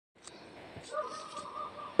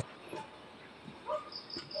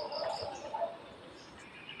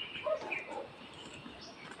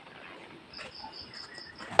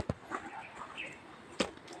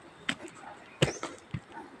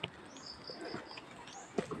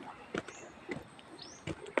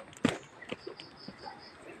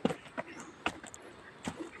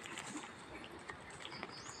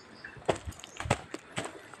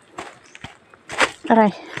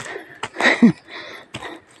Aray.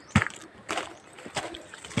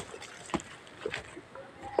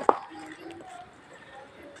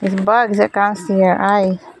 There's bugs that comes to your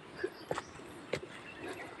eyes.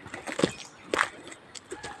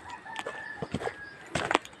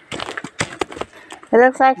 It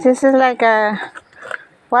looks like this is like a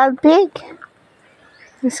wild pig.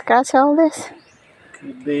 You scratch all this?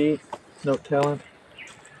 Could be, no telling.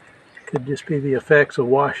 Could just be the effects of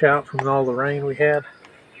washout from all the rain we had.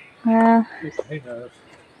 Yeah. Who knows?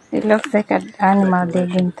 It looks like an animal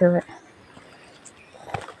digging to it.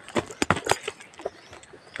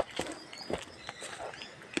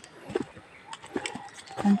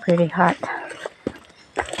 I'm pretty hot.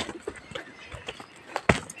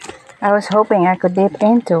 I was hoping I could dip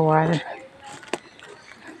into water.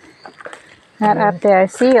 Not up there. I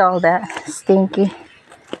see all that stinky.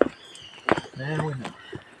 Now we know.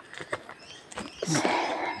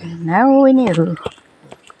 Now we knew.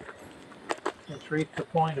 It's reached the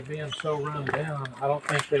point of being so run down, I don't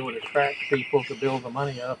think they would attract people to build the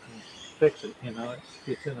money up and fix it. You know,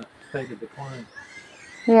 it's in a state of decline.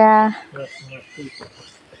 Yeah. Less and less people.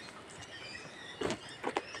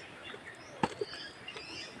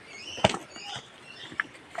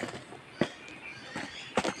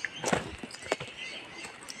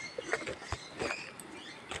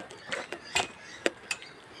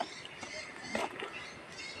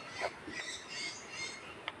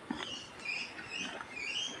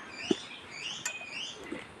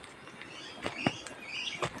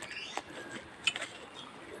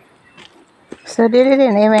 So they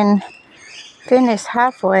didn't even finish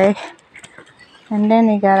halfway, and then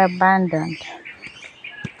it got abandoned.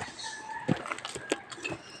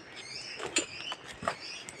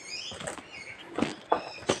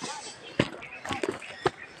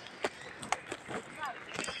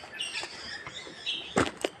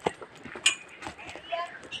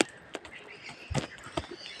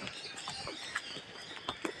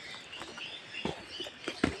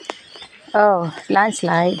 Oh,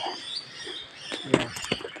 landslide. Yeah.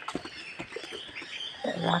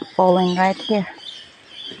 The rock falling right here.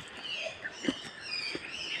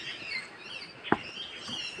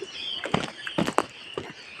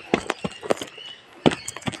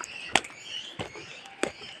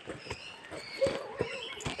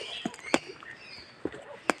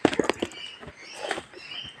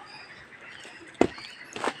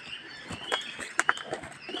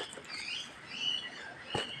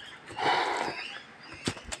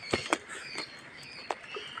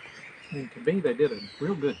 I mean, to me, they did a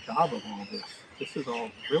real good job of all this. This is all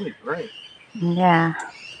really great. Yeah,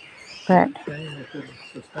 but Shame they couldn't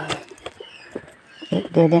sustain it.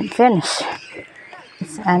 it didn't finish.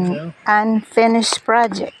 It's an unfinished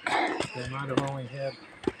project. They might have only had,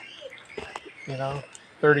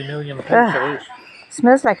 30 million pesos.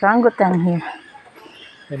 Smells like orangutan here.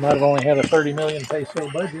 They might have only had a 30 million peso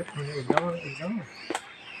budget. When it was gone, it was gone.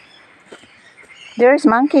 There's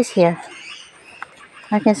monkeys here.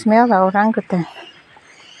 I can smell the orangutan.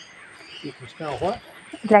 You can smell what?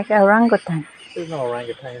 Like orangutan. There's no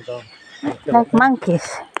orangutans on. Like monkeys.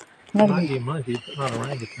 Might Maybe. be monkeys, but not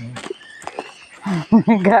orangutans.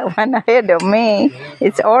 You got one ahead of me. Yeah,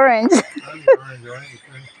 It's orange. I'm an orange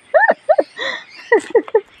orangutan.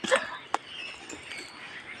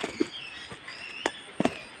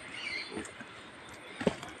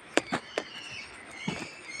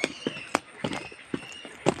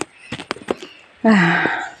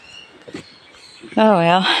 Oh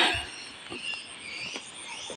well.